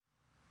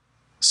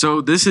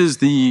So this is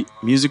the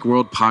Music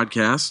World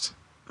Podcast.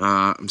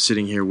 I'm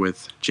sitting here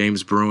with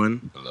James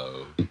Bruin.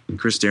 Hello.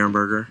 Chris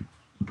Derenberger,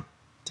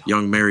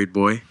 young married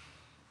boy,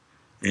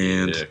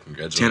 and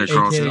Tanner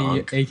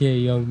Carlson, AKA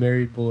young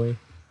married boy.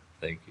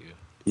 Thank you.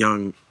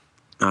 young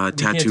We tattoo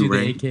can't do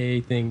ring. the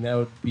AKA thing. That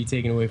would be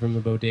taken away from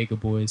the Bodega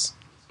Boys.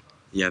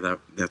 Yeah,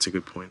 that's a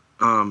good point.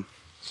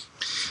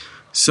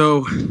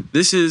 So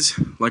this is,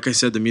 like I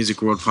said, the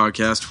Music World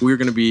Podcast. We're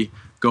going to be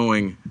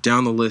going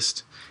down the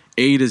list,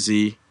 A to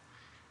Z.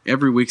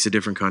 Every week's a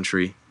different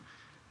country.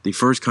 The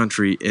first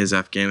country is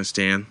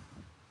Afghanistan.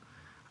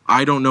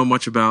 I don't know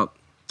much about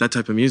that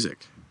type of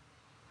music.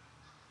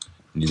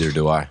 Neither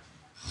do I.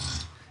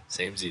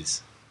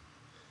 Samesies.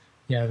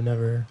 Yeah, I've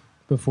never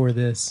before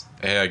this.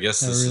 Hey, I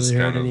guess Never this is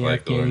really kind heard of any like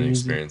a Afghan learning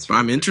music. experience for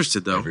I'm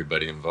interested, though.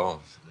 everybody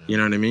involved. You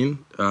know what I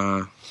mean?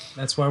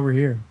 That's why we're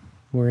here.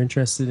 We're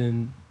interested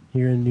in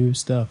hearing new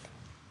stuff.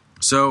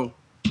 So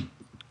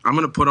I'm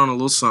going to put on a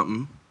little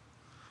something,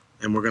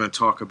 and we're going to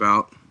talk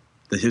about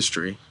the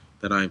history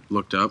that I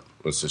looked up.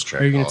 What's this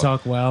track Are you going to called?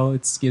 talk while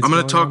it's gets I'm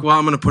going going to talk on? while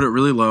I'm going to put it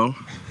really low.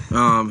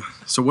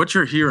 So what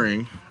you're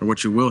hearing, or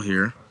what you will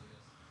hear,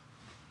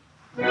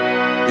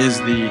 is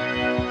the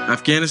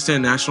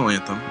Afghanistan national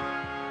anthem.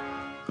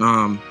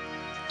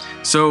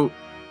 So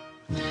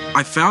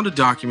I found a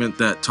document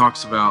that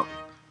talks about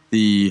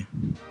the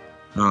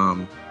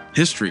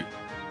history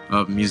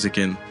of music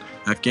in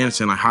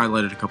Afghanistan. I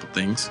highlighted a couple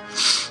things.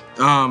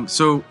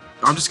 So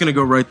I'm just going to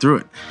go right through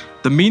it.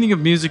 The meaning of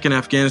music in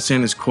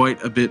Afghanistan is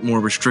quite a bit more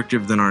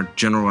restrictive than our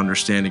general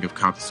understanding of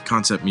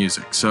concept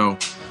music. So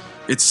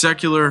it's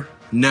secular,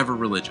 never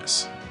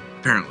religious,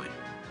 apparently.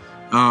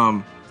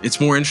 It's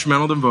more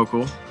instrumental than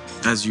vocal,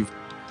 as you've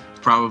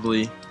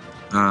probably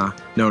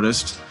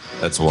noticed.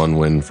 That's one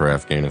win for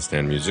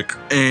Afghanistan music.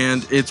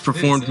 And it's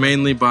performed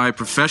mainly by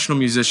professional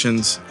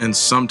musicians and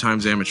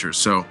sometimes amateurs.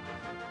 So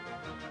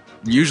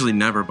usually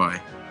never by,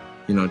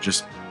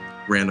 just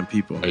random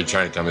people. Are you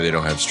trying to tell me they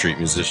don't have street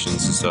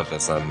musicians and stuff?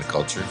 That's not in the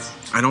culture?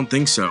 I don't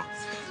think so.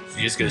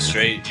 You just go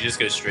straight.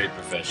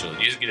 Professional.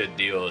 You just get a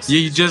deal.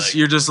 Yeah,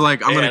 you're just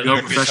like, I'm gonna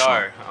go professional.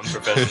 Guitar. I'm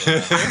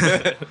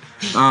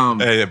professional.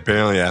 Hey,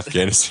 apparently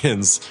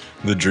Afghanistan's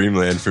the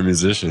dreamland for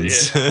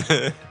musicians.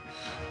 Yeah.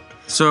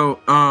 So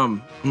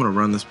I'm gonna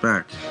run this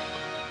back,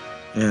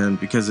 and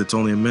because it's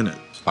only a minute,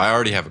 I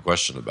already have a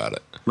question about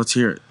it. let's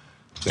hear it.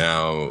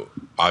 Now,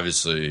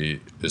 obviously,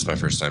 this is my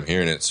first time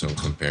hearing it, so I'm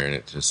comparing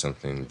it to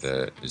something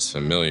that is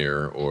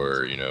familiar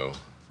or,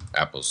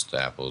 apples to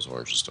apples,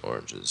 oranges to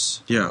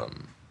oranges. Yeah.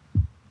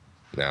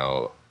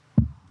 Now,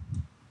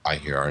 I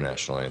hear our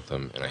national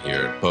anthem, and I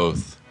hear it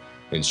both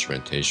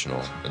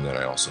instrumentational, and then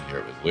I also hear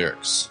it with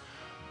lyrics.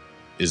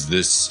 Is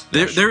this...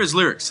 There is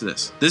lyrics to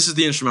this. This is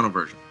the instrumental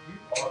version.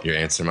 You're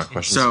answering my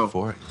questions So,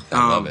 before?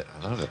 I love it.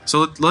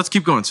 So let's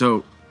keep going.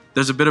 So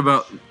there's a bit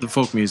about the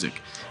folk music.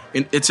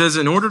 It says,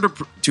 in order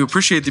to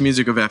appreciate the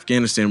music of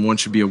Afghanistan, one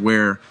should be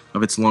aware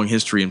of its long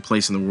history and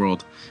place in the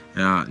world,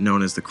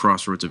 known as the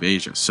crossroads of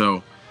Asia.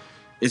 So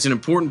it's an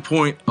important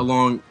point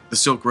along the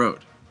Silk Road.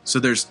 So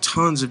there's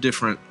tons of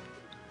different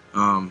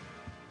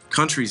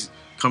countries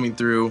coming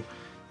through,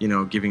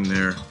 giving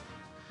their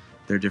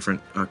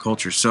different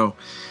cultures. So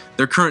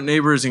their current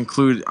neighbors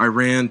include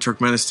Iran,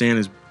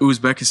 Turkmenistan,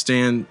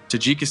 Uzbekistan,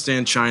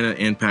 Tajikistan, China,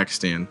 and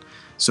Pakistan.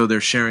 So they're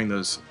sharing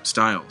those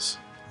styles.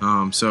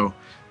 So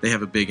they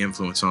have a big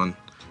influence on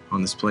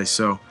this place.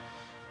 So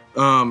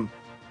a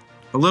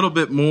little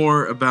bit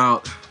more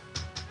about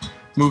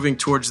moving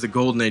towards the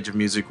golden age of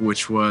music,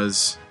 which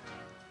was,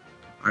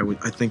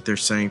 I think they're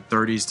saying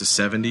 30s to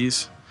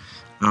 70s.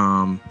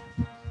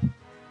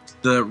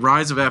 The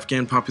rise of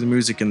Afghan popular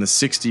music in the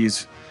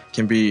 60s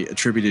can be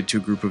attributed to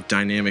a group of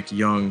dynamic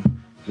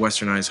young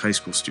westernized high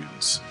school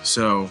students.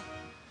 So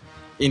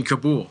in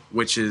Kabul,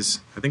 which is,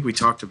 I think we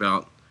talked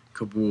about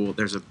Kabul,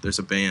 there's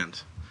a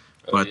band.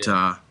 But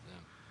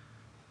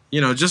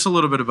just a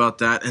little bit about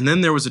that. And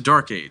then there was a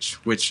dark age,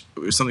 which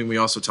was something we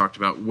also talked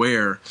about,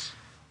 where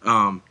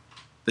the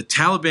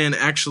Taliban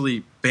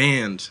actually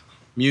banned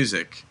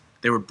music.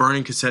 They were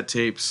burning cassette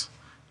tapes.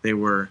 They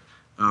were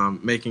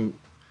making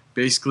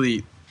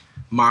basically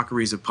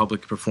mockeries of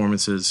public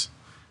performances.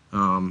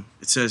 It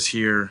says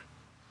here,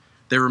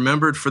 they're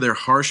remembered for their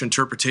harsh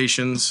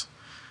interpretations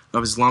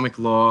of Islamic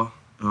law.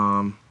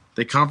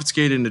 They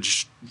confiscated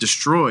and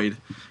destroyed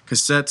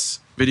cassettes,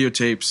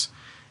 videotapes,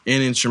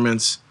 and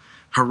instruments,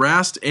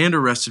 harassed and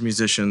arrested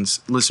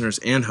musicians, listeners,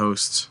 and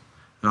hosts,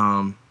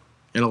 and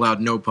allowed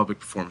no public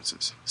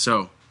performances.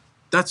 So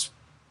that's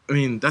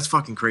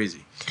fucking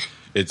crazy.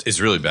 It's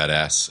really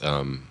badass.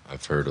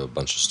 I've heard a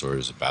bunch of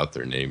stories about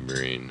their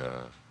neighboring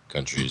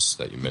countries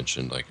that you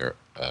mentioned, like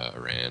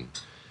Iran,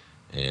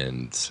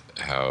 and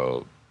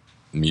how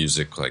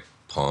music like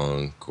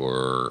punk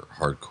or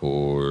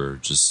hardcore,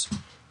 just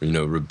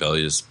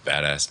rebellious,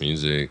 badass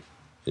music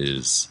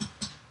is,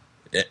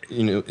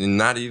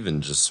 not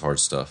even just hard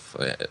stuff.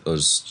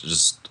 There's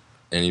just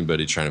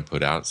anybody trying to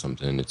put out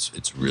something.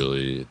 It's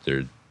really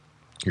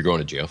you're going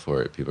to jail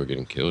for it. People are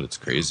getting killed. It's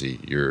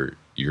crazy. You're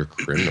a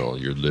criminal.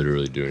 You're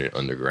literally doing it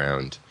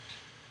underground.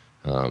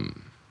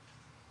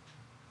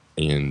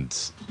 And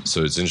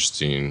so it's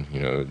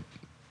interesting,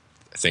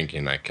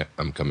 thinking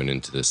I'm coming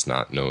into this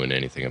not knowing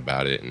anything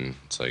about it, and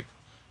it's like,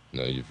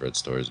 you've read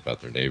stories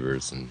about their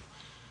neighbors and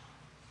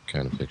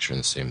kind of picturing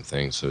the same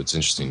thing. So it's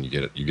interesting. You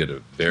get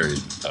a very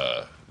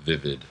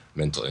vivid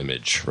mental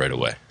image right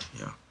away.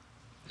 Yeah.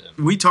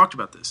 We talked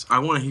about this. I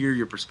want to hear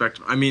your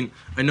perspective. I mean,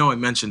 I know I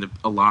mentioned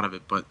a lot of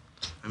it, but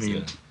I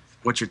mean,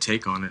 what's your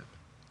take on it?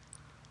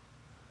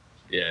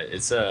 Yeah,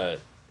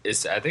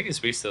 I think it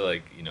speaks to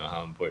like,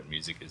 how important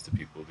music is to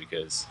people,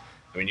 because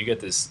I mean, you get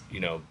this,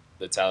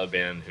 the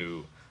Taliban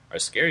who are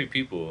scary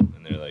people,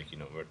 and they're like,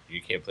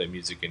 you can't play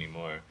music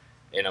anymore.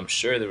 And I'm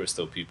sure there were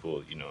still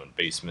people, in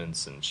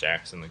basements and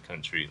shacks in the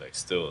country, like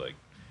still like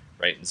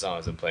writing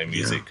songs and playing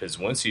music, because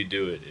once you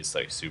do it, it's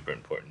like super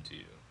important to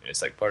you. And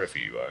it's like part of who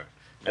you are.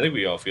 I think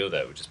we all feel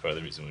that, which is part of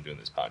the reason we're doing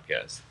this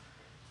podcast.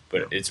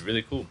 But it's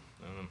really cool.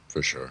 I don't know.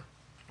 For sure.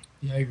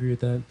 Yeah, I agree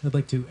with that. I'd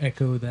like to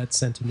echo that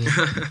sentiment,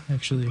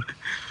 actually.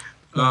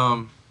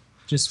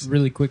 Just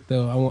really quick,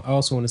 though, I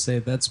also want to say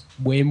that's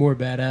way more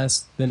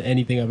badass than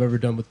anything I've ever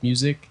done with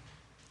music,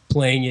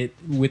 playing it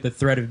with the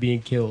threat of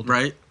being killed.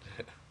 Right?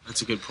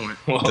 That's a good point.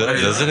 Well,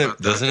 doesn't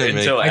it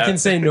make... I can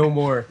say no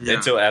more. Yeah.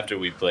 Until after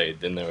we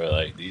played, then they were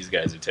like, these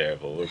guys are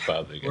terrible. We're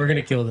going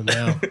to kill them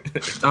now.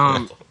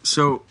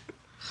 So,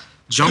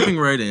 jumping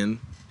right in,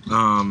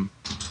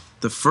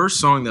 the first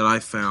song that I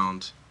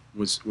found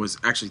was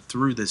actually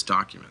through this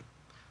document,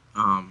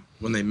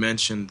 when they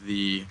mentioned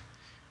the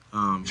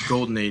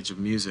golden age of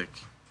music,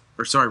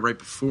 right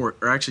before,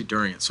 or actually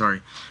during it,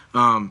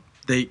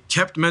 they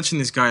kept mentioning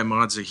this guy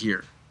Ahmad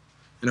Zahir,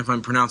 and if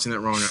I'm pronouncing that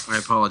wrong, I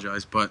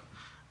apologize, but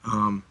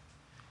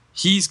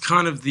he's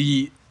kind of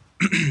the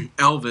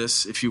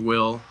Elvis, if you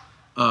will,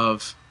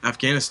 of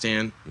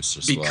Afghanistan,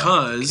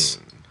 because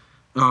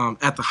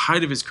at the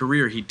height of his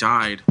career, he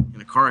died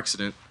in a car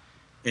accident,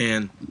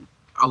 and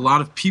a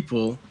lot of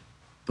people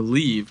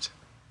believed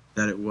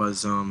that it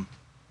was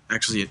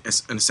actually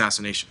an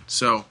assassination.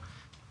 So,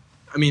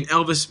 I mean,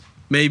 Elvis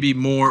maybe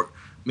more,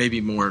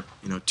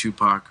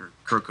 Tupac or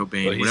Kurt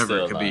Cobain, whatever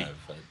it could be.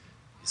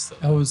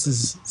 Elvis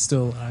is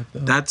still alive, though.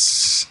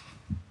 That's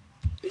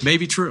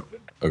maybe true.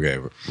 Okay,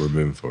 we're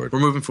moving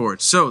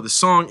forward. So the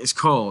song is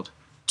called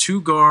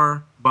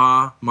Tugar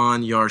Ba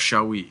Man Yar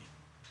Shawi,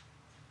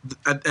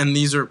 and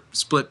these are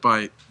split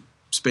by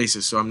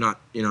spaces, so I'm not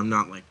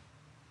like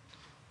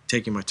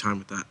taking my time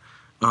with that.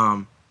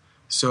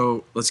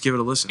 So let's give it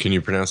a listen. Can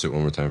you pronounce it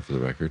one more time for the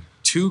record?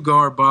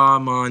 Tugar Ba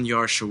Man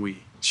Yar Shawi.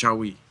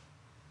 If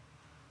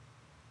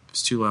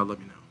it's too loud, let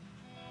me know.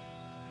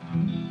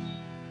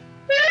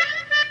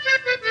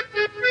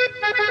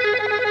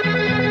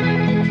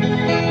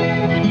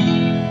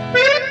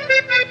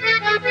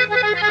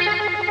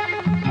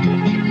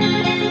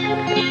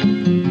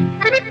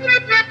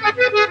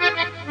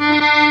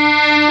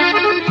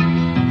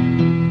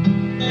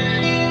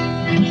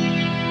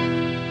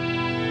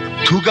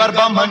 تو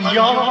گربا من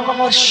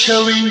یار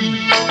شوی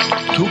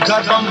تو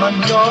گربا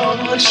من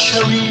یار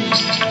شوی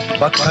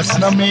با کس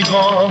نمیگم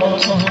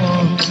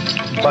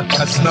با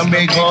کس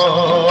نمیگم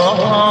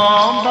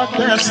با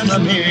کس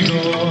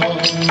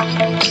نمیگم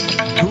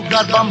تو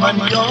گربا من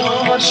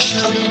یار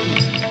شوی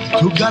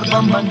تو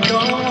گربا من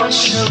یار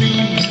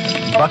شوی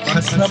با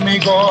کس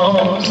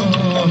نمیگم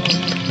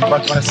با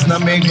کس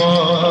نمیگم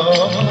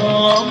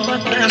با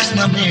کس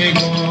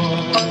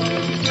نمیگم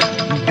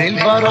دل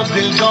برا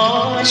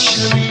دلدار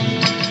شوی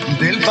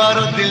دل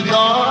برا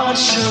دلدار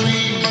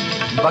شوی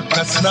با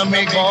کس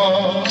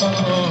نمیگم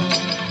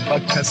با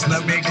کس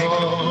نمیگم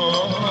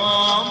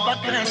با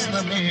کس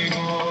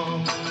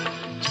نمیگم.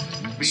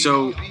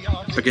 So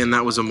again,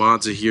 that was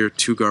Ahmad Zahir,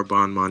 Tugar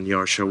Ba Man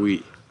Yar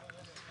Shawi.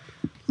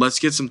 Let's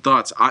get some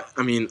thoughts.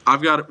 I mean,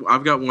 I've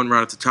got one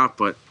right at the top,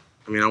 but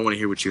I mean, I want to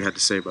hear what you had to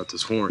say about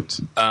those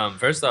horns.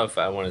 First off,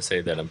 I want to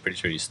say that I'm pretty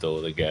sure you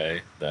stole the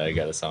guy that I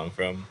got a song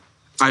from.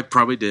 I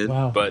probably did.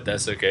 Wow. But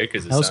that's okay,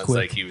 because it sounds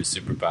like he was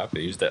super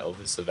popular. He was the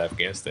Elvis of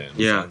Afghanistan.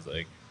 Yeah. Sounds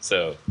like.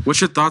 So.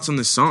 What's your thoughts on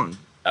this song?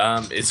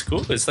 It's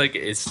cool. It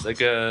sounds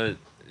like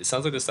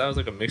the style is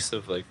like a mix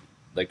of like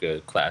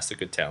a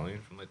classic Italian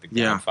from like The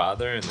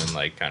Godfather, and then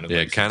like kind of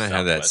kind of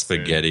had that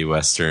spaghetti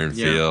western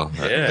feel,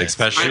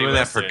 especially with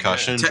that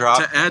percussion to, drop.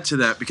 To add to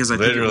that, because I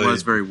think it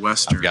was very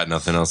western. I've got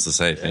nothing else to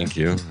say. Thank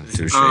you.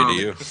 Touche to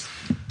you.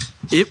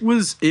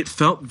 It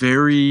felt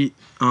very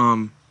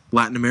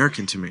Latin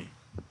American to me.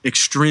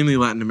 Extremely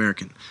Latin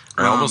American.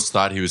 I almost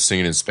thought he was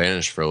singing in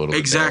Spanish for a little bit.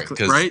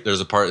 Exactly, right?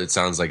 There's a part that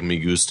sounds like "Me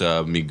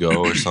gusta, me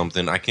go" or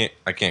something. I can't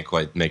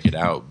quite make it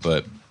out,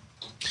 but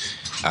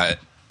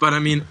I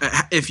mean,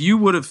 if you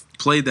would have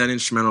played that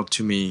instrumental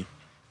to me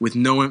with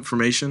no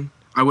information,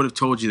 I would have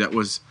told you that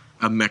was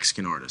a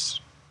Mexican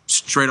artist,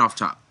 straight off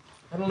top.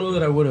 I don't know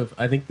that I would have.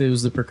 I think it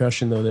was the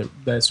percussion though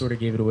that sort of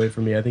gave it away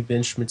for me. I think the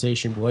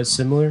instrumentation was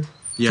similar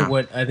to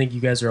what I think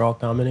you guys are all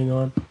commenting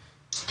on.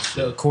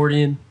 The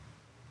accordion.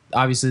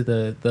 Obviously,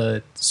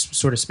 the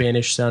sort of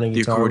Spanish sounding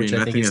guitar, which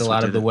I think is a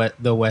lot of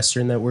the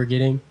Western that we're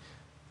getting,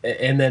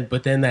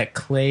 but then that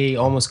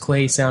almost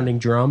clay sounding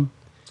drum.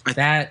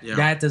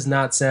 That does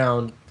not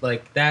sound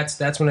like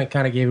that's when I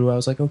kind of gave it away. I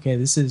was like, okay,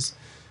 this is.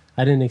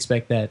 I didn't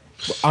expect that.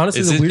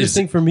 Honestly, the weirdest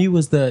thing for me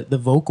was the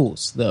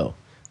vocals though.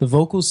 The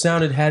vocals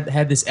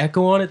had this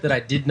echo on it that I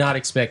did not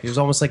expect. It was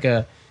almost like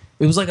it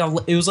was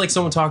like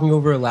someone talking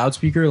over a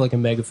loudspeaker, like a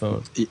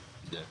megaphone.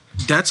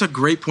 That's a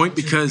great point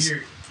because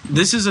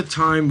this is a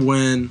time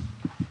when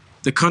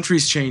the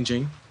country's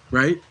changing,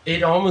 right?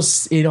 It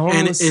almost seemed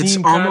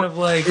kind of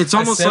like it's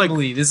almost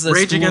assembly. Like this is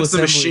Rage Against assembly.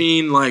 the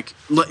Machine. Like,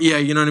 yeah,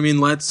 you know what I mean.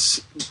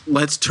 Let's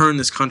turn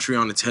this country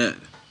on its head,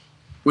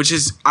 which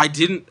is I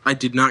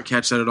did not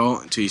catch that at all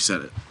until you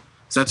said it.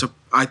 So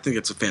I think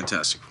it's a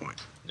fantastic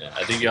point. Yeah,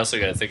 I think you also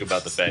got to think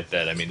about the fact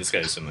that this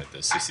guy's from like the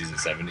 60s and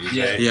 70s,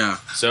 yeah. right? Yeah.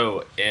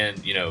 So they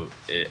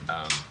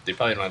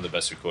probably don't have the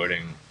best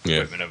recording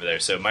equipment over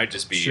there, so it might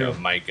just be a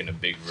mic in a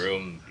big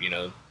room,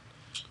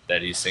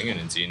 that he's singing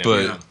into.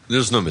 But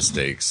there's no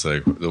mistakes.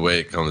 Like the way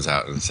it comes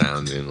out and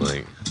sounding,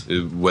 like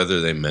whether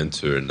they meant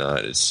to or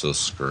not, it still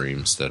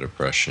screams that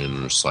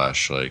oppression /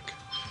 like.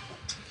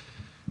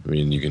 I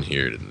mean, you can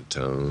hear it in the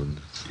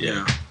tone.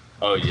 Yeah.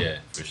 Oh yeah,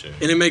 for sure.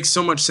 And it makes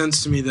so much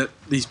sense to me that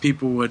these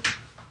people would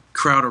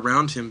crowd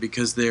around him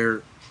because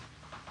they're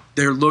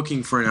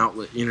looking for an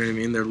outlet. You know what I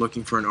mean? They're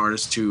looking for an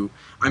artist to.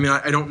 I mean,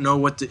 I don't know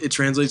what it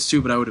translates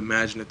to, but I would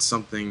imagine it's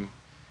something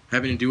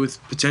having to do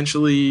with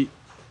potentially,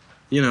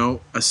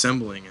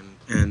 assembling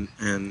and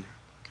kind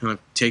of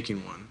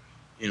taking one.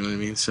 You know what I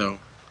mean? So.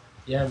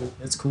 Yeah,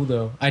 that's cool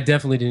though. I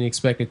definitely didn't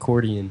expect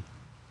accordion.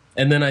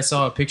 And then I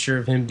saw a picture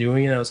of him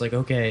doing it. I was like,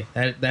 okay,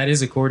 that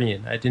is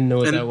accordion. I didn't know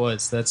what that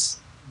was.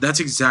 That's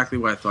exactly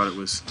why I thought it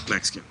was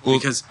Mexican.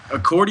 Because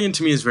accordion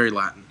to me is very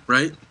Latin,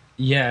 right?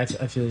 Yeah,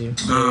 I feel you.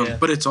 Yeah.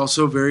 But it's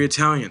also very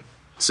Italian.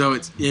 So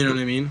it's, you know what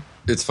I mean?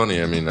 It's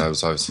funny. I mean, I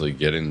was obviously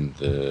getting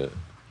the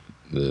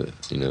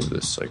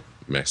this like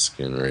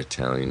Mexican or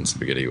Italian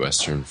spaghetti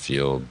western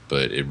feel,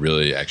 but it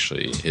really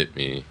actually hit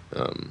me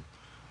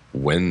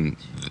when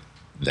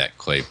that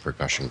clay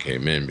percussion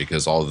came in,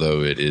 because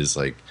although it is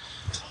like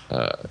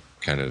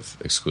kind of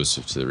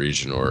exclusive to the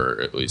region, or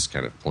at least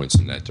kind of points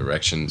in that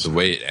direction, the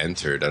way it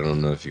entered, I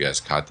don't know if you guys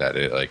caught that,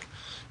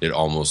 it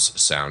almost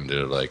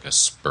sounded like a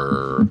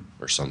spur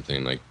or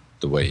something, like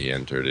the way he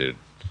entered it.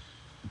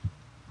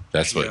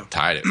 That's what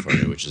tied it for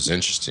me, which is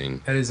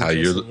interesting. That is how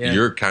interesting,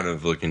 you're kind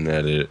of looking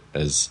at it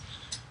as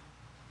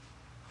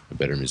a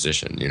better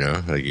musician,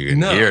 like you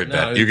can hear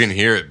it. You can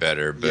hear it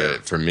better,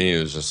 but for me,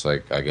 it was just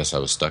like, I guess I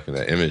was stuck in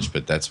that image.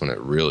 But that's when it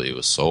really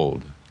was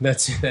sold.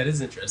 That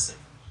is interesting.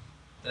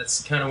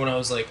 That's kind of when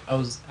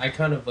I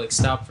kind of like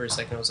stopped for a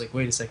second. I was like,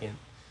 wait a second,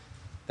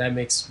 that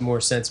makes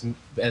more sense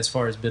as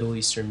far as Middle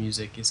Eastern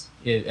music is,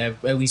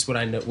 at least what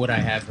I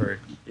have heard.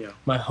 Yeah,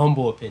 my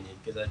humble opinion,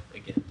 because I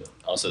again don't.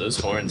 Also, those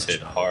horns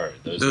hit hard.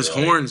 Those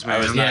horns,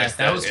 man.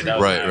 That was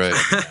right.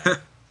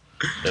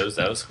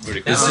 That was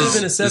pretty cool. That might have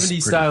been a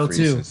 70s style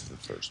too.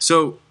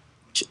 So,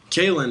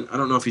 Kalen, I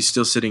don't know if he's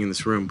still sitting in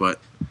this room, but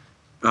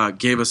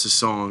gave us a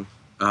song.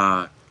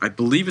 I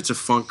believe it's a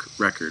funk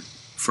record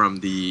from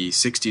the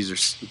 60s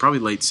or probably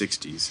late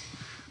 60s.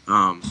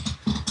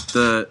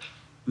 The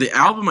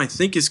album, I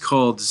think, is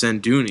called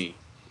Zanduni,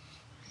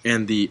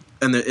 and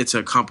it's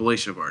a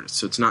compilation of artists.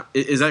 So it's not.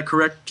 Is that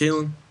correct,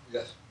 Kalen?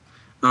 Yes.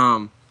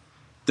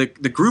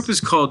 The group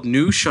is called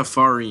New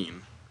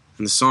Shafareen,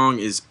 and the song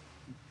is.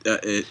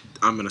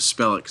 I'm going to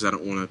spell it because I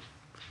don't want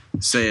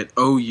to say it.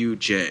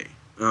 OUJ.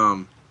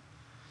 I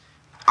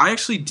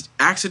actually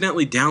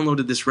accidentally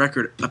downloaded this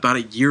record about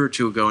a year or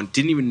two ago and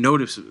didn't even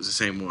notice it was the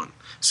same one.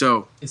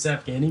 So it's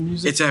Afghani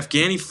music. It's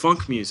Afghani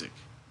funk music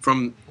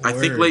from I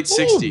think late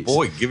 '60s.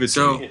 Boy, give it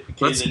to me.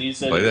 Let's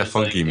play that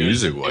funky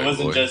music. It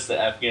wasn't just the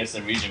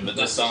Afghanistan region, but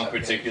this song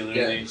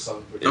particularly.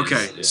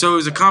 Okay, so it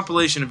was a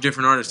compilation of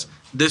different artists.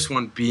 This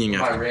one being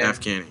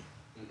Afghani.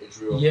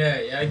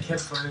 Yeah, I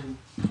kept finding.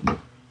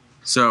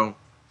 So,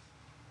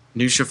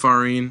 New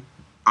Shafareen.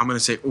 I'm gonna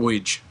say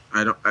Oj.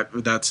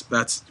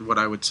 That's what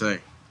I would say.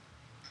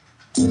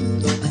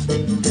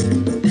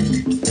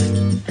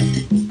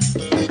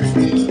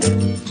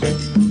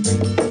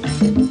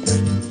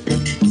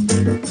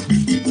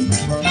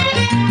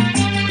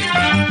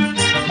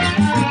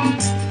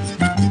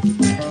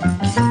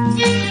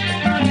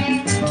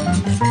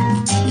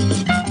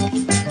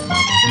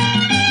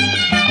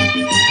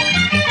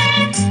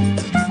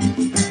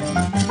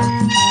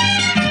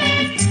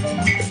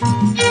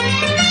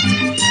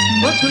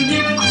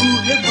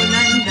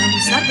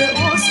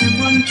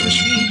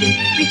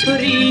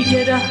 توری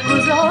ره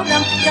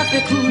گذارم کف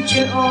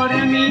کوچه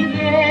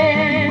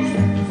آرمیده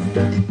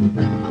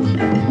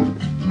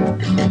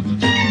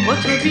با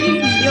تو بی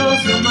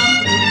نیاز و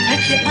من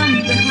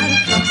تکم به هر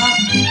فقط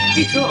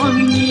بی تو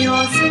آن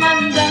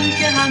نیازمندم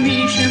که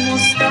همیشه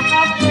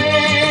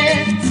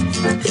مستحقه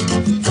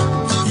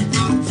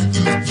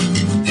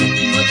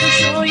با تو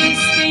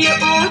شایسته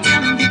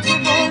اوجم بی تو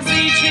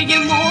بازیچه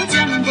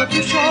موجم با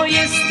تو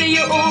شایسته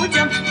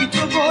اوجم بی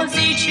تو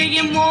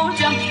بازیچه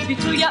موجم بی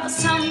تو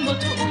یأسم با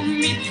تو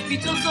امید بی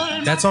تو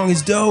ظلم. That song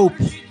is dope.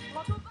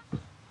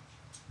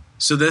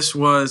 So this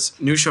was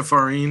New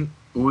Shafareen,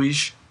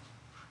 Oj.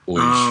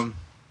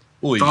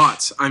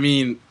 thoughts. I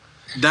mean,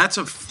 that's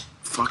a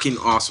fucking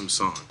awesome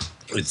song.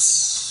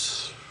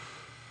 It's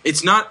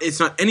not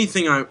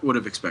anything I would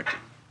have expected.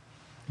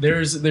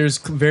 There's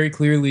very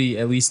clearly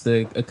at least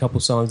a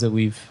couple songs that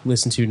we've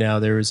listened to now.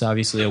 There was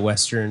obviously a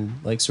Western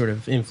like sort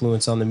of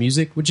influence on the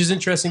music, which is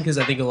interesting because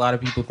I think a lot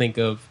of people think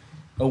of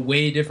a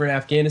way different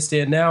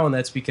Afghanistan now, and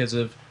that's because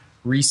of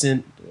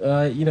recent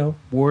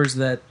wars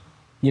that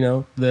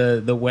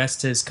the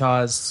West has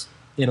caused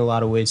in a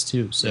lot of ways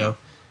too. So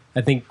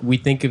I think we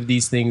think of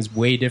these things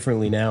way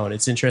differently now, and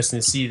it's interesting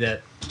to see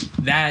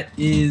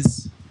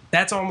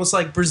that's almost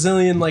like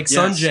Brazilian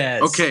sun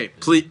jazz. Okay,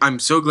 please, I'm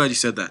so glad you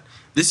said that.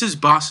 This is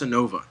bossa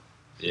nova.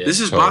 Yeah,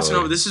 this is totally. bossa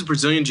nova. This is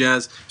Brazilian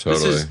jazz.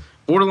 Totally. This is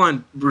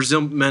borderline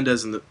Brazil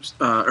Mendes and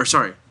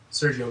Sergio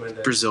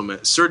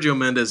Mendes. Sergio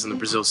Mendes and the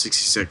Brazil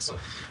 66.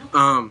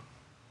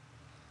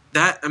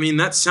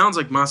 That sounds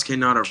like Mas Que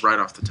Nada right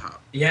off the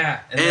top.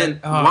 Yeah,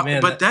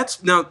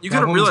 that's now you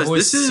got to realize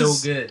this is so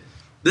good.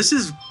 This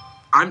is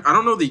I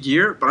don't know the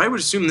year, but I would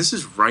assume this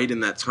is right in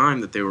that time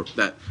that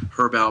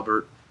Herb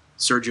Alpert,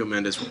 Sergio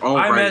Mendes were all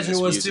I writing imagine this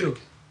it was music.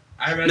 too.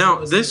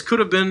 Now, this could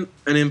have been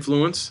an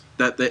influence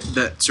that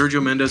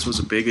Sergio Mendes was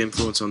a big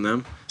influence on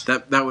them.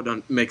 That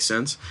would make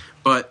sense.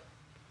 But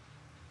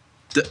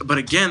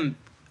again,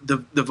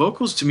 the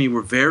vocals to me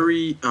were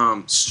very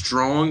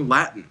strong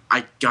Latin.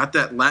 I got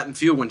that Latin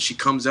feel when she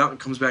comes out and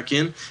comes back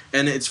in,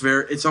 and it's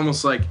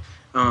almost like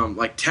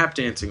tap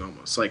dancing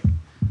almost like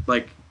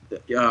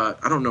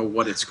I don't know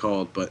what it's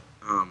called, but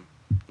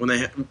when they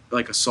have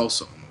like a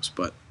salsa almost.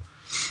 But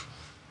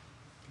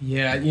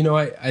yeah,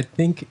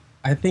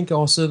 I think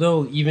also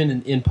though,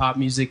 even in pop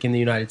music in the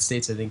United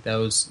States, I think that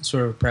was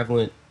sort of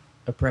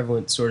a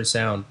prevalent sort of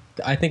sound.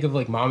 I think of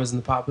like Mamas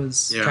and the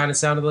Papas kind of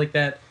sounded like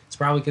that. It's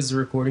probably because the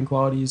recording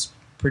quality is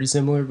pretty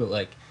similar, but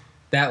like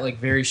that like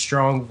very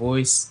strong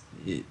voice,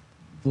 I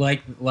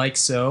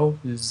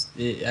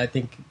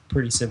think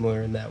pretty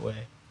similar in that way.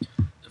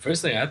 The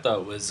first thing I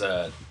thought was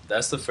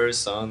that's the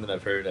first song that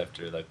I've heard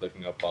after like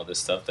looking up all this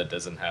stuff that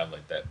doesn't have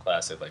like that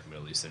classic like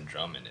Middle Eastern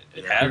drum in it.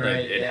 It had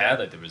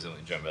the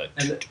Brazilian drum, but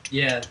that's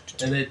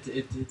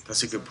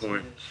a good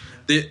point.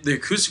 The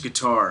acoustic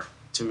guitar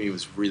to me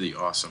was really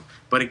awesome,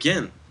 but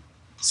again,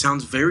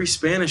 sounds very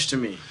Spanish to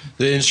me.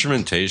 The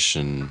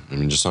instrumentation, I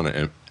mean, just on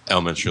an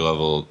elementary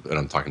level, and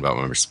I'm talking about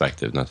my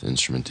perspective, not the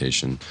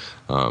instrumentation.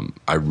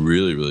 I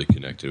really, really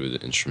connected with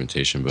the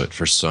instrumentation, but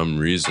for some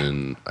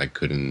reason, I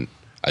couldn't.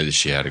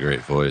 She had a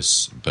great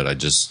voice, but I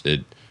just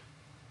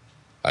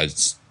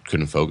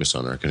couldn't focus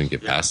on her. I couldn't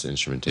get past the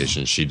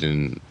instrumentation. She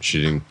didn't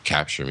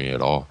capture me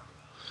at all.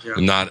 Yeah.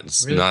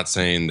 Not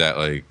saying that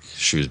like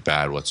she was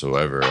bad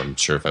whatsoever. I'm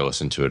sure if I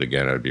listened to it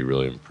again, I'd be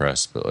really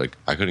impressed. But like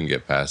I couldn't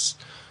get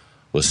past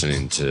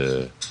listening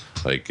to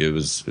like it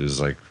was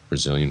like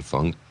Brazilian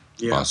funk,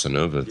 bossa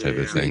nova type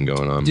of thing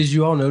going on. Did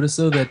you all notice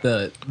though that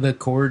the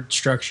chord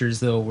structures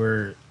though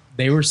were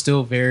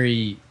still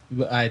very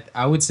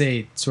I would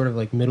say sort of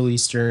like Middle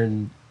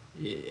Eastern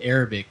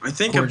Arabic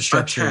chord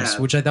structures,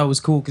 which I thought was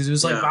cool because it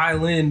was like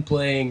violin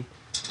playing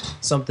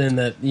something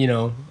that you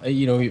don't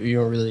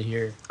really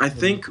hear. I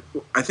think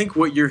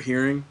what you're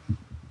hearing,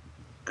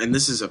 and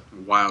this is a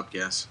wild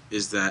guess,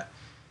 is that,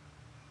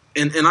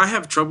 and I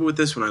have trouble with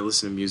this when I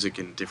listen to music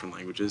in different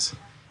languages.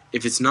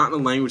 If it's not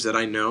in a language that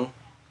I know,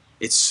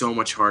 it's so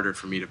much harder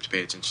for me to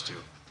pay attention to.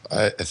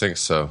 I think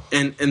so,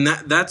 and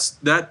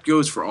that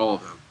goes for all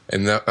of them.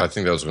 And I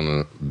think that was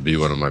going to be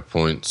one of my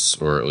points,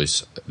 or at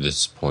least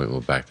this point will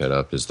back that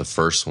up, is the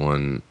first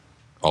one,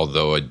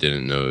 although I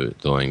didn't know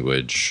the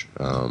language,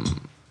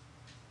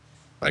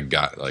 I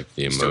got like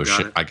the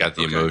emotion. I got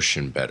the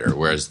emotion better.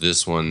 Whereas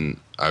this one,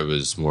 I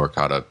was more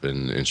caught up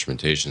in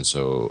instrumentation,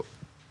 so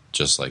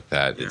just like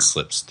that, it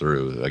slips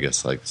through, I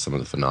guess, like some of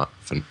the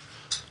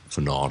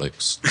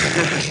phonetics.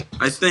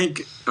 I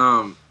think,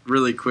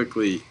 really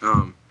quickly,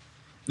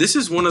 this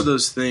is one of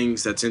those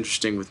things that's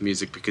interesting with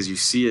music because you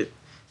see it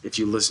if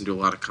you listen to a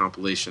lot of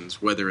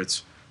compilations, whether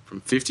it's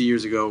from 50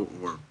 years ago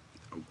or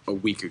a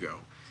week ago.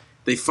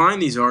 They find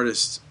these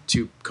artists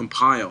to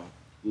compile,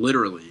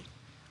 literally,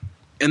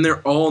 and they're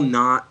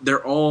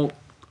all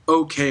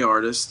okay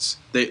artists.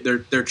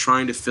 They're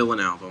trying to fill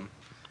an album,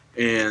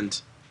 and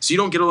so you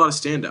don't get a lot of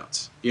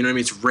standouts. You know what I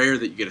mean? It's rare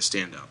that you get a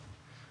standout.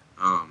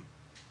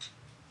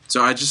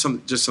 So I just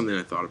something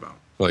I thought about.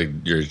 Like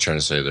you're trying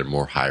to say they're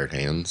more hired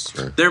hands?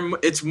 Or?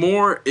 It's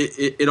more.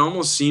 It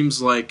almost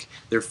seems like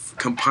they're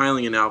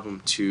compiling an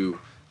album to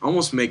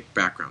almost make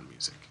background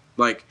music.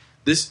 Like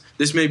this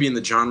may be in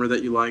the genre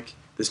that you like.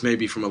 This may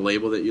be from a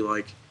label that you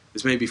like.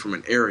 This may be from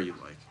an era you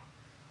like.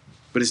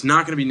 But it's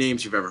not going to be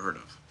names you've ever heard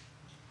of.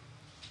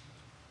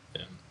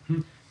 Yeah.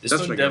 This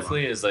one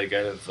definitely is like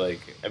out of like.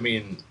 I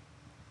mean,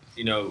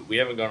 we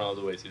haven't gone all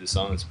the way through the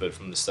songs, but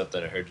from the stuff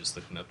that I heard just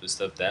looking up this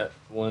stuff, that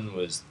one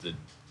was the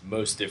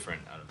most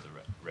different out of the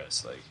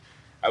rest. Like,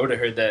 I would have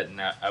heard that, and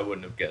I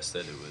wouldn't have guessed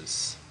that it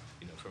was,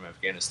 from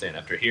Afghanistan.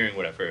 After hearing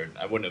what I've heard,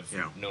 I wouldn't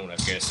have known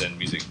Afghanistan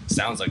music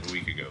sounds like a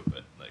week ago.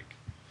 But like,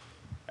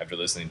 after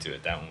listening to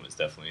it, that one was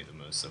definitely the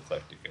most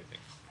eclectic. I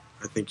think.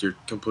 I think you're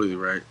completely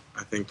right.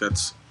 I think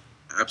that's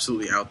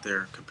absolutely out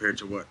there compared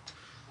to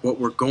what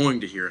we're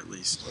going to hear, at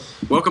least.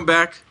 Welcome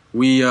back.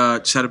 We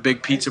just had a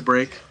big pizza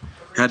break.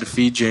 Had to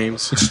feed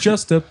James. It's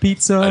just a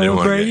pizza break. I didn't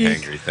want to get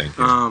angry, thank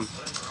you.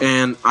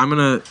 And I'm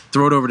going to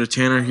throw it over to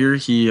Tanner here.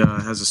 He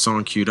has a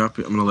song queued up.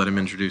 I'm going to let him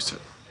introduce it.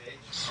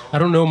 I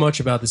don't know much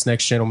about this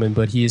next gentleman,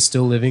 but he is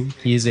still living.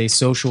 He is a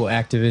social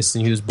activist,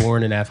 and he was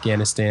born in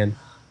Afghanistan.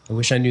 I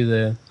wish I knew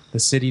the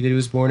city that he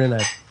was born in.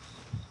 I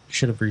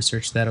should have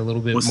researched that a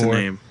little bit more. What's the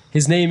name?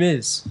 His name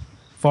is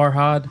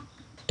Farhad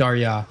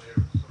Darya,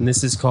 and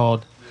this is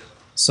called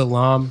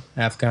Salam,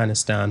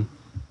 Afghanistan.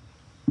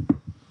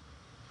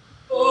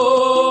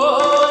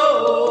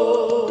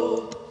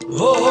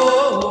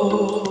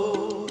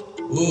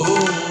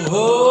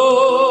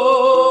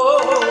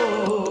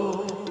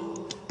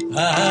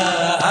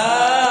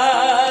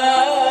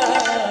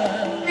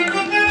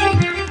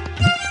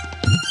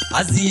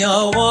 ازی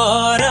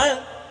آواره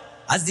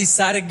ازی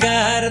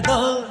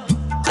سرگردان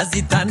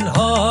ازی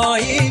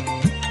تنهایی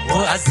و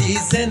ازی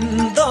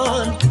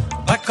زندان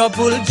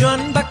بکابل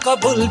جان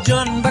بکابل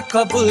جان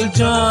بکابل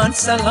جان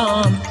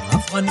سلام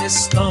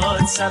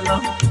افغانستان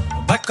سلام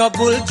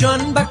بکابل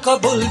جان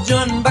بکابل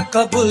جان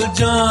بکابل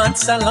جان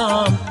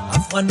سلام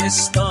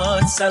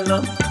افغانستان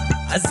سلام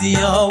ازی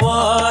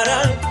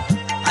آواره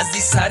ازی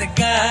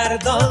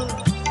سرگردان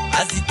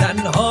ازی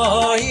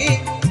تنهایی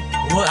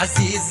و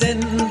ازی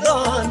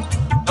زندان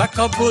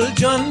بکابل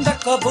جان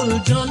بکابل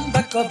جان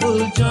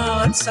بکابل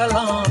جان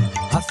سلام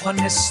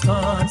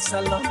افغانستان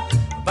سلام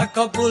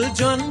بکابل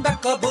جان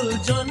بکابل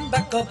جان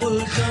بکابل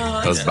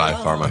جان. That was by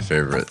far my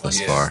favorite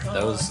thus far.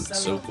 That was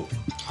so cool.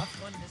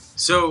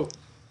 So,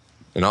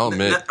 And I'll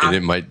admit,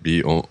 it might be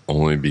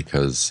only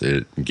because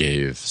it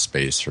gave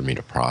space for me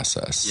to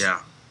process. yeah.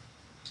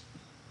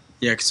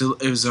 Yeah, because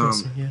it was...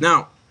 yeah. Now,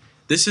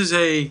 this is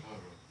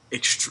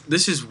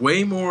this is way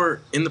more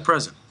in the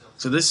present.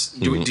 So this...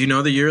 Do you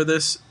know the year of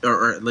this?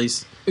 Or at least...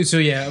 So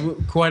yeah,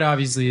 quite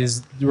obviously,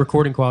 the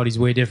recording quality is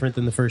way different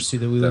than the first two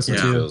that we listened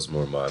Definitely to. feels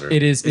more modern.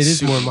 It is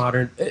super more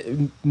modern.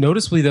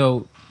 Noticeably, though,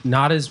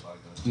 not as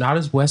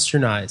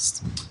westernized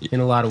in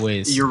a lot of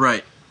ways. You're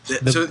right.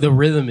 The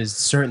rhythm is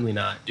certainly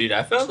not. Dude,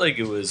 I felt like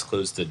it was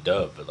close to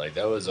dub, but like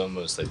that was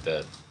almost like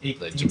that It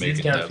like did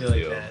Jamaican kinda dub feel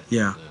like feel. that.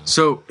 Yeah.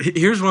 So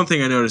here's one thing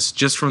I noticed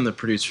just from the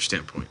producer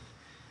standpoint.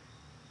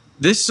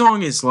 This song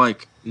is like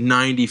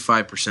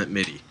 95%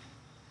 MIDI.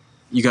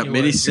 You got It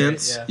MIDI was,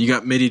 synths. yeah. You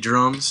got MIDI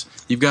drums.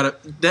 You've got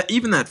that.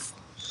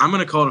 I'm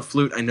gonna call it a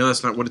flute. I know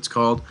that's not what it's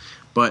called,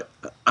 but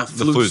a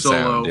flute flute solo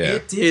sound, yeah.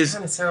 It did is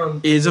kind of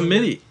sound is a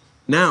MIDI.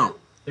 Now,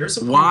 There's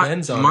some cool why?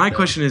 bends on My it, though.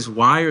 question is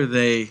why are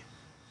they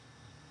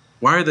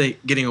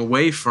getting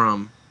away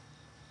from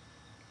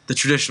the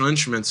traditional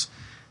instruments?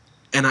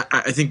 And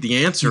I think the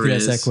You answer could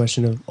is ask that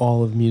question of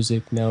all of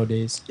music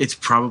nowadays. it's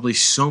probably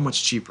so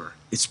much cheaper.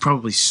 It's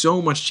probably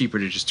so much cheaper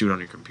to just do it on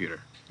your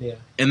computer. Yeah.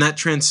 And that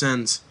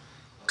transcends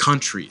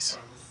countries.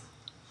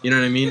 You know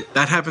what I mean?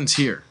 That happens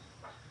here.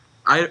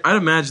 I'd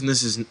imagine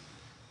this is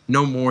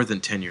no more than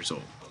 10 years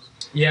old.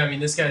 Yeah, I mean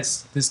this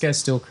guy's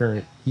still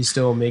current. He's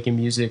still making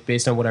music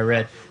based on what I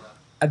read.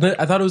 I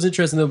thought it was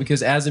interesting though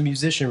because as a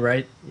musician,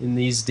 right, in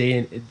this day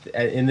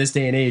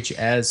and age,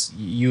 as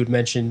you had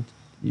mentioned,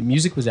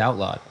 music was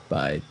outlawed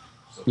by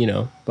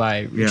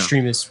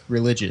extremist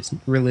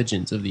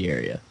religions of the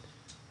area.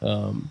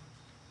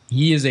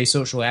 He is a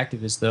social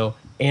activist though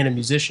and a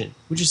musician,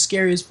 which is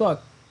scary as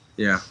fuck.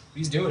 Yeah.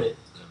 He's doing it.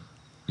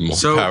 More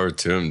So, power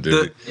to him,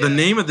 dude. The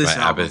name of this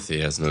My album,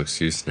 apathy has no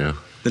excuse now.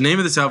 the name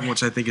of this album,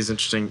 which I think is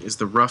interesting, is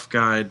The Rough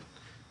Guide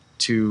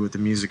to the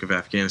Music of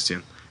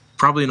Afghanistan.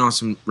 Probably an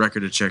awesome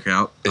record to check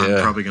out. I'm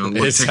Yeah. probably going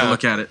to take a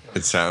look at it.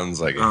 It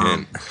sounds like a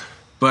hint.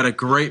 But a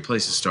great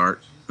place to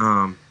start.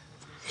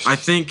 I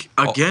think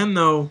again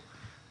though,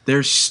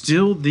 there's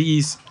still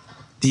these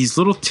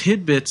little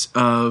tidbits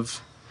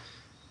of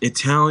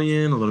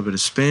Italian, a little bit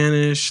of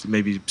Spanish,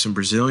 maybe some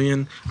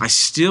Brazilian. I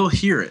still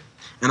hear it,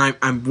 and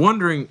I'm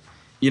wondering,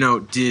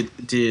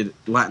 did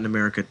Latin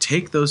America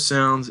take those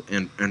sounds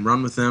and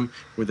run with them?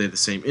 Were they the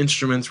same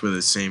instruments? Were they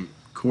the same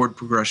chord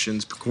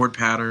progressions, chord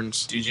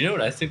patterns? Dude, you know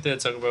what I think that I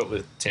talk about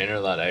with Tanner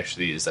a lot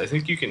actually is I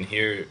think you can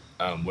hear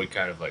what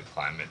kind of like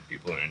climate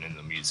people are in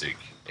the music.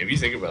 If you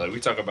think about like we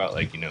talk about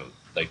like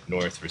like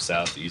north versus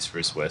south, east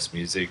versus west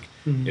music.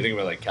 Mm-hmm. You think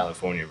about like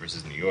California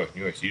versus New York.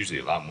 New York's usually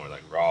a lot more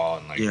like raw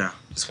and like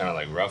just kind of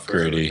like rougher.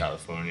 Gritty. Like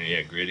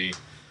California, gritty.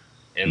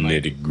 And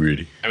like, Nitty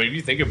gritty. I mean, if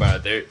you think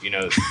about it,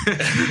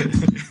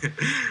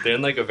 they're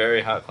in like a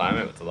very hot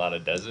climate with a lot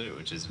of desert,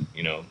 which is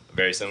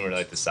very similar to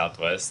like the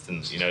Southwest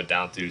and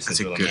down through That's a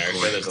Central good America.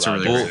 point. There's That's a a lot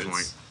really of good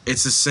deserts. point.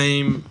 It's the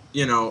same.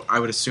 I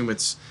would assume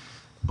it's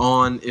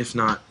on, if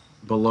not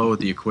below,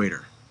 the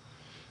equator.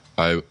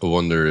 I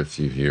wonder if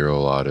you hear a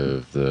lot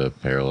of the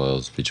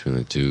parallels between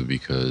the two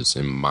because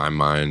in my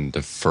mind,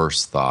 the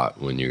first thought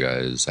when you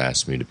guys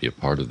asked me to be a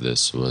part of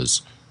this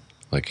was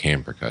like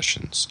hand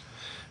percussions.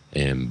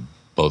 And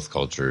both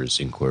cultures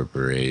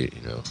incorporate,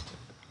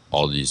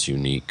 all these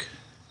unique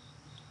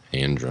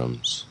hand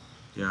drums.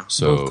 Yeah.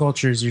 So both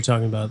cultures, you're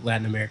talking about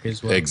Latin America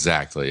as well.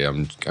 exactly.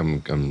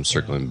 I'm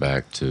circling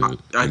back to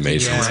I think-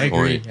 Mason's I agree.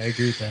 point. I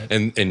agree with that.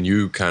 And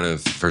you kind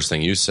of first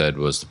thing you said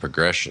was the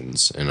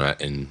progressions,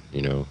 and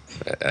you know,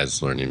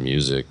 as learning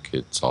music,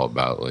 it's all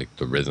about like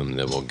the rhythm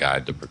that will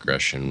guide the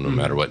progression, no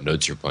matter what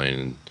notes you're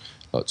playing.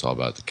 It's all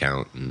about the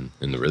count and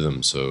the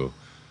rhythm. So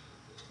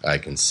I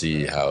can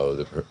see how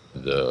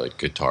the like,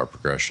 guitar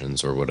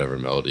progressions or whatever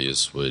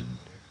melodies would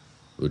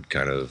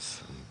kind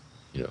of,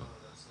 you know,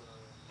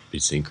 be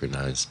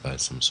synchronized by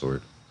some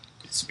sort.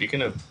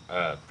 Speaking of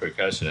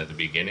percussion, at the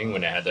beginning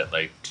when it had that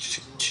like,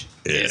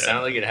 it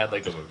sounded like it had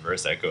like a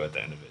reverse echo at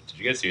the end of it. Did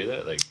you guys hear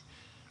that? Like,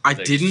 I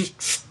like,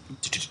 didn't.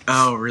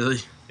 Oh, really?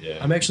 Yeah,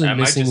 I'm actually I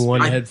might missing just-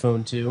 one I-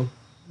 headphone too.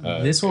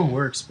 This okay. one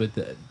works, but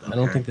I don't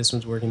Okay. think this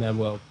one's working that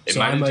well. It So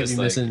might I have might just be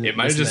like missing. it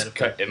might have missing just that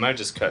cut. effect. It might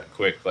just cut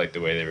quick like the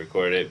way they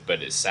recorded it,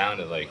 but it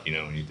sounded like, you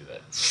know, when you do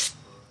that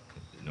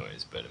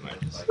noise. But it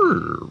might just.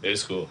 It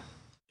was cool.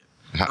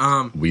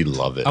 We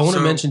love it. I want to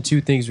So- mention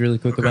two things really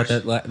quick about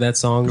that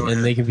song, Go and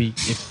ahead. they can be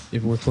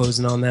if we're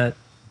closing on that.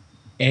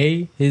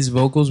 His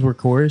vocals were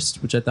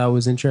chorused, which I thought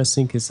was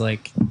interesting because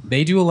like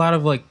they do a lot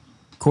of like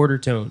quarter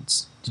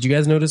tones. Did you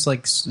guys notice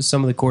like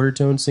some of the quarter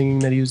tone singing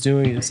that he was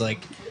doing? It's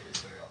like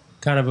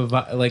kind of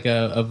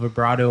a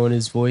vibrato in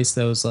his voice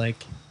that was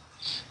like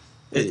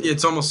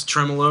It's almost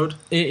tremoloed.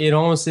 it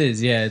almost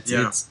is, yeah.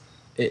 Yeah.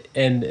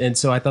 And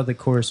so I thought the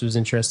chorus was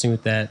interesting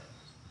with that.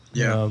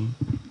 Yeah.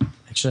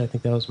 Actually, I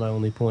think that was my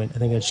only point. I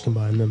think I just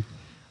combined them.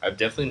 I've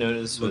definitely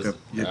noticed. Look with,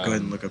 up. Yeah, go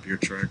ahead and look up your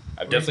track.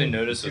 I've definitely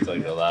noticed with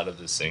like a lot of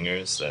the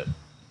singers that,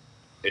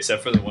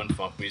 except for the one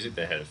funk music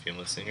that had a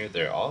female singer,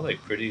 they're all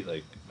like pretty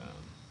like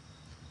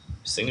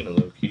singing a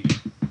low key.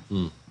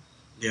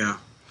 Yeah.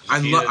 I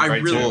I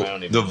really.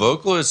 don't even The know.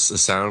 vocalist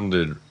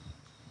sounded,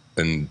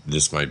 and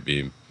this might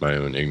be my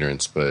own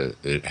ignorance, but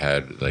it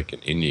had like an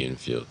Indian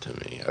feel to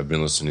me. I've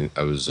been listening.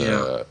 I was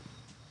Yeah.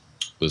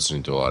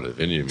 listening to a lot of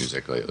Indian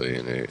music lately,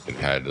 and it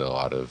had a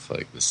lot of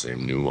like the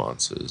same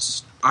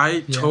nuances.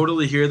 I Yeah.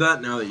 totally hear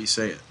that now that you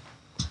say it.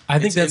 I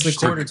think It's that's the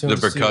interesting. quarter The tones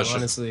percussion, too,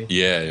 honestly.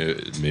 yeah,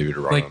 maybe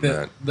wrong Like on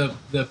the, that.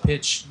 the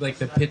pitch, like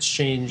the pitch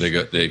change. They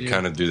that they do.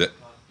 kind of do that,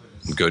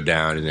 go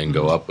down and then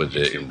go up with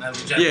it. And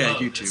Which I Yeah, love.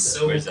 YouTube. It's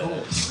so Where's that cool.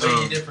 at? It's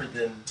way different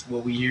than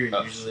what we hear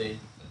usually.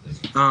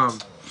 I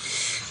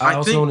I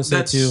also think want to say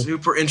that's too.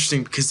 super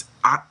interesting because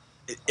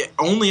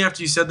only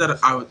after you said that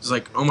I was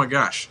like, oh my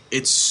gosh,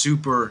 it's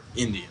super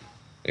Indian.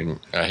 And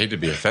I hate to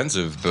be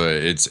offensive, but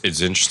it's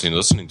interesting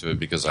listening to it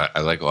because I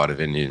like a lot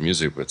of Indian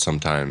music, but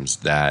sometimes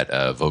that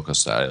vocal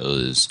style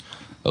is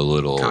a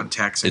little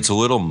Taxing. It's a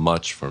little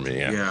much for me.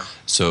 Yeah.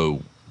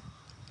 So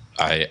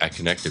I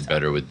connected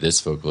better with this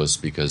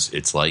vocalist because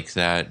it's like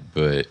that,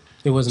 but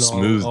It wasn't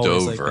smoothed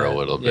always like over that. a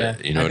little bit.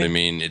 Yeah. You know what I think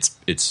mean?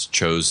 It's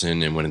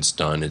chosen, and when it's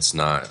done, it's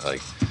not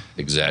like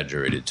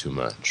exaggerated too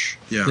much.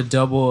 Yeah. The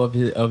double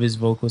of his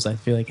vocals, I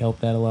feel like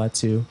helped that a lot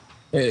too.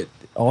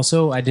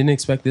 Also, I didn't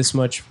expect this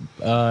much,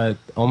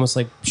 almost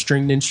like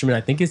stringed instrument.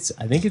 I think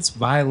it's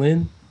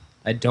violin.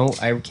 I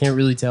can't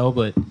really tell,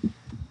 but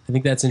I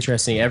think that's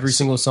interesting. Every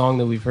single song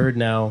that we've heard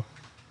now,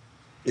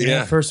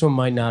 the first one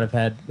might not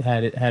have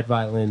had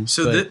violin.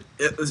 So but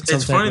it's some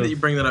funny type that of- you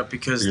bring that up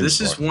because You're this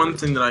is smart. one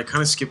thing that I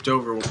kind of skipped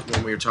over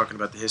when we were talking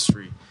about the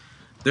history.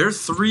 Their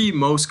three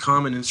most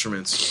common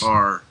instruments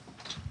are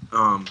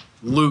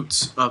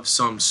lutes of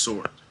some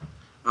sort.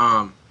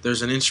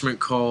 There's an instrument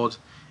called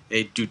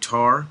a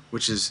dutar,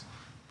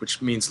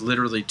 which means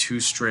literally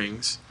two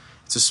strings.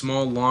 It's a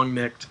small,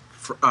 long-necked,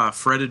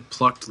 fretted,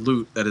 plucked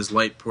lute that is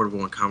light,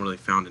 portable, and commonly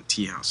found in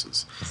tea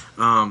houses.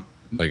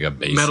 Like a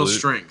bass Metal lute.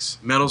 strings.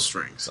 Metal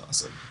strings.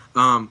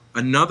 awesome.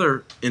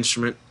 Another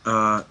instrument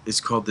is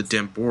called the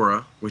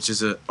dambora, which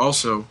is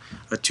also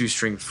a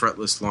two-string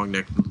fretless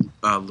long-necked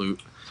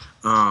lute.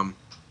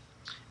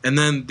 And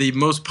then the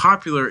most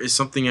popular is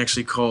something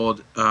actually called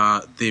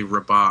the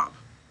rabab.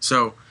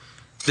 So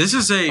this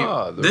is a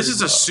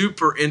rabab.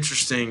 super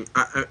interesting.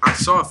 I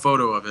saw a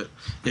photo of it.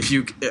 If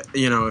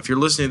you're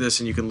listening to this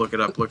and you can look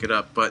it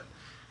up. But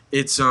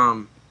it's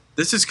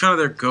this is kind of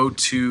their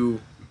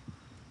go-to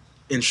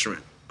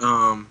instrument.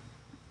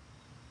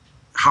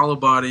 Hollow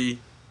body,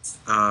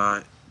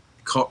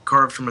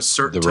 carved from a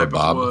certain The type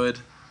rabab? of wood.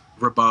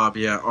 Rabab,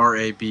 yeah,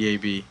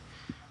 R-A-B-A-B.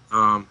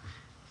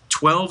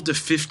 12 to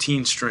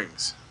 15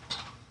 strings,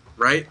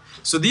 right?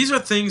 So these are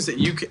things that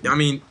you can, I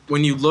mean,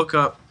 when you look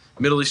up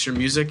Middle Eastern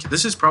music,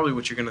 this is probably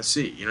what you're going to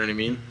see, you know what I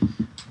mean?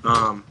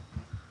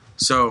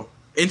 So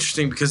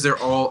interesting because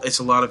it's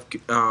a lot of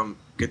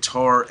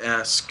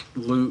guitar-esque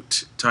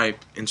lute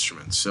type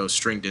instruments, so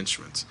stringed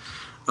instruments.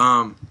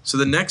 So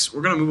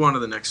we're going to move on to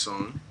the next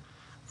song.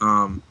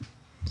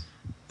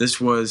 This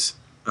was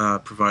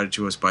provided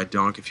to us by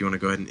Donk. If you want to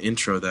go ahead and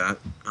intro that.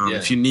 Yeah.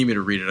 If you need me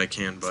to read it, I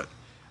can, but...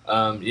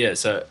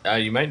 So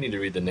you might need to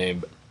read the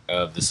name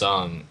of the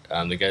song.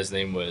 The guy's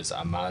name was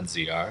Ahmad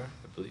Ziar,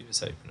 I believe is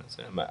how you pronounce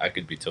it. I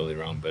could be totally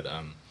wrong, but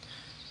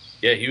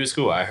yeah, he was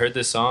cool. I heard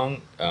this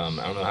song. I don't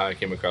know how I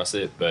came across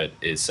it, but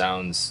it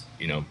sounds,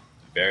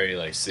 very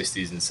like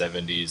 60s and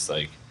 70s,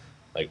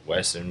 like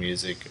Western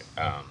music.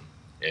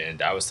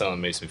 And I was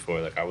telling Mason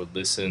before, like, I would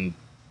listen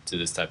to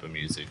this type of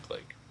music,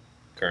 like,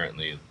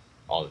 currently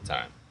all the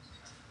time.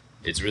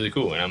 It's really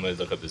cool, and I'm going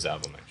to look up this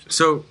album, actually.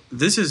 So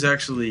this is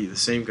actually the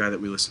same guy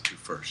that we listened to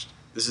first.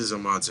 This is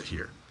Ahmad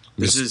Zahir.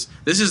 This is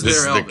their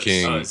Elvis. The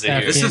king. Oh,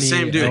 Zahir. This is the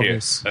same dude.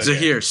 Elvis. Okay.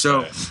 Zahir.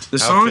 So the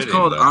How song's fitting,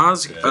 called though.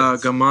 Az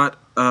Gamat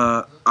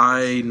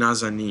I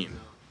Nazanin.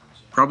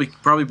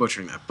 Probably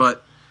butchering that,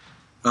 but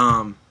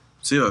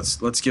see,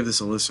 let's give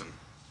this a listen.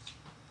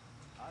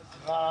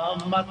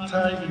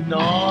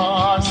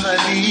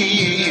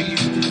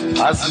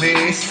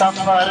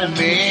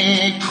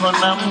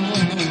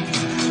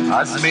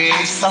 عزم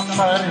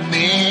سفر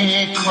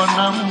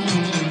میکنم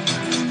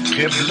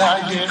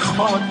قبله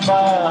خود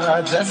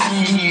بعد از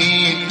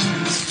این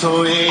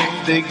سوی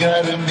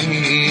دگر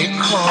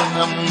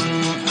میکنم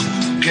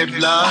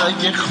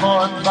قبله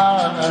خود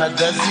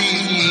بعد از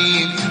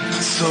این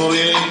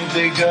سوی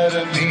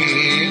دگر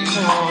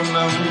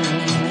میکنم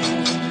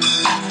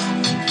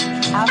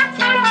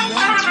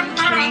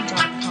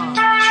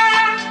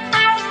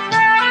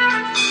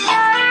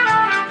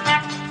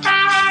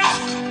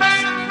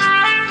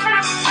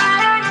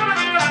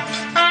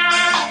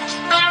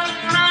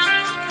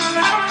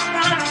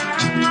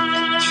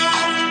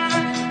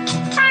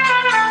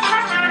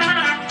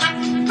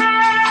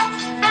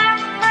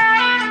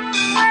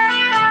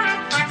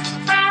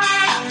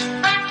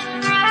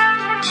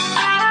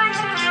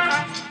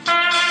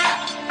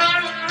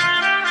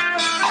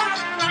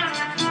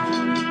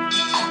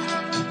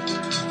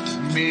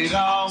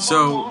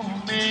So,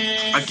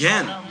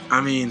 again,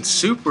 I mean,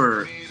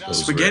 super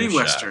Those spaghetti rim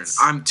western. shots.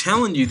 I'm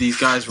telling you, these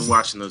guys were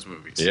watching those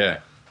movies. Yeah.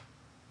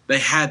 They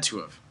had to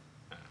have.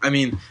 I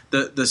mean,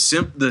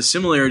 the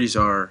similarities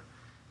are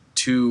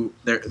too.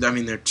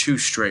 They're too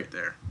straight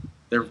there.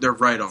 They're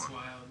right on.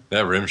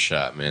 That rim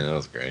shot, man, that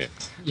was great.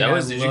 Yeah,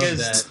 Did you I love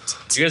guys that.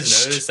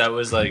 notice that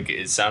was like,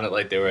 it sounded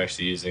like they were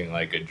actually using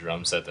like a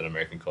drum set that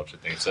American Culture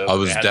thinks of? I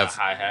was They had the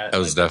hi-hat, I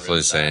was like, the definitely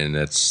rim shot. saying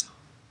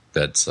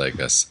that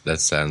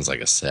sounds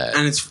like a set.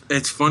 And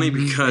it's funny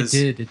because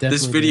It definitely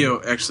this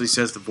video actually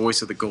says the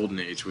voice of the golden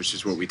age, which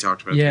is what we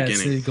talked about Yeah, at the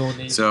it's beginning. the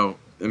golden age. So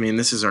I mean,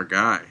 this is our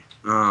guy.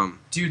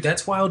 Dude,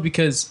 that's wild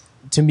because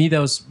to me that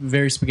was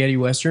very spaghetti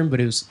western,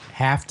 but it was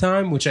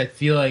halftime, which I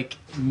feel like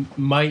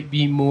might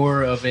be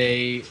more of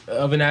an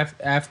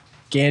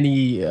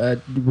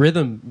Afghani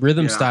rhythm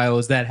Yeah. style.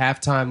 Is that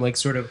halftime like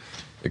sort of? It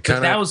But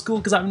kinda- that was cool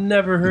because I've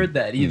never heard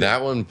that either.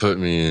 That one put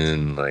me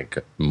in like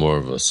more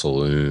of a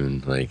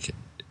saloon. Like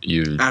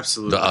you,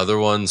 Absolutely. The other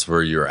ones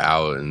where you're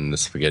out in the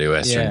spaghetti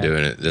western Yeah.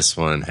 doing it. This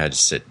one had to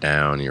sit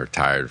down. You were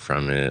tired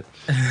from it.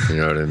 You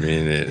know what I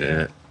mean?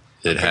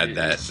 It had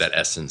that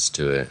essence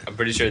to it. I'm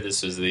pretty sure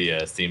this was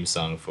the theme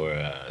song for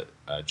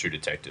True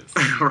Detective.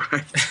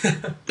 Right.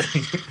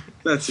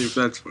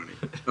 That's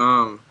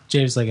funny.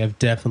 James like I've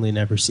definitely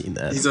never seen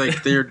that, He's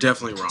like, they're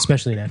definitely wrong.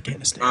 especially in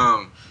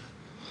Afghanistan.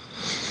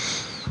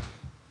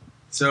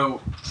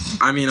 So,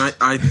 I mean,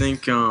 I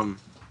think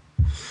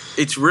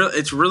it's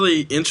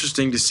really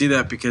interesting to see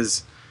that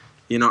because,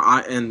 you know,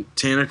 and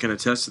Tanner can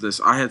attest to this.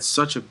 I had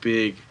such a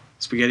big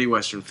spaghetti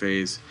western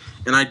phase,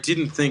 and I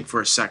didn't think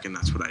for a second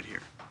that's what I'd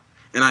hear.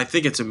 And I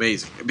think it's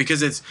amazing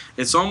because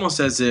it's almost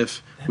as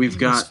if we've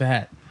It was got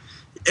fat.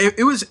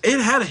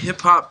 it had a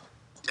hip hop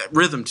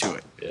rhythm to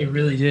it. It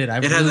really did. I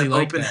It had really an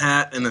like open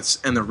that.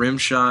 hat and the rim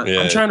shot. Yeah.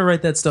 I'm trying to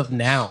write that stuff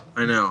now.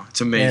 I know, it's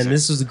amazing. And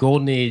this was the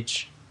golden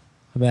age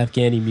of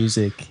Afghani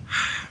music.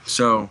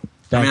 So,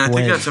 Back I mean, I think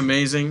when. that's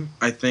amazing.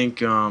 I think,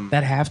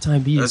 That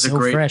halftime beat is That's a so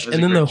great- fresh. that's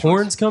And a then the great choice.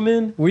 horns come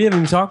in. We haven't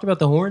even talked about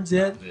the horns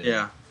yet.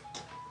 yeah,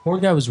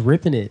 Horn guy was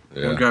ripping it.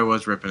 one guy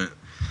was ripping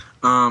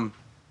it.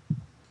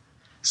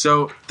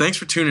 So, thanks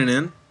for tuning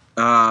in.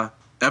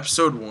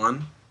 Episode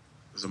 1,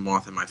 there's a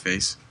moth in my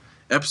face.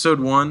 Episode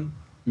 1,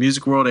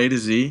 Music World A to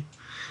Z,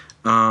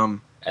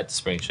 At the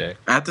Spring Shack.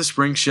 at the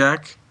Spring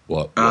Shack,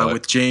 What?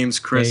 with James,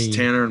 Chris, Hey.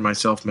 Tanner, and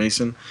myself,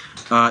 Mason.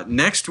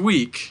 Next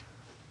week,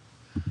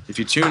 if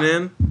you tune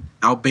in,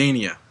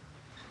 Albania.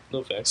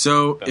 No facts.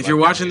 So About if you're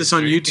my watching family this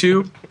on history.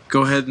 YouTube,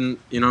 go ahead and,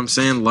 you know what I'm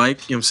saying,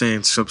 like, you know what I'm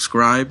saying,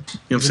 subscribe, you know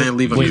what I'm saying,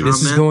 leave a Wait, comment.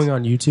 this is going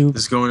on YouTube?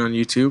 This is going on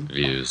YouTube.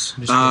 Views.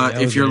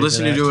 If you're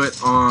listening to it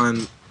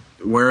on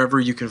wherever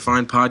you can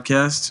find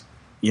podcasts,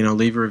 you know,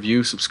 leave a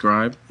review,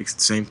 subscribe. It's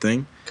the same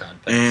thing. God,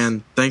 thanks.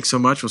 And thanks so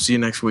much. We'll see you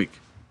next week.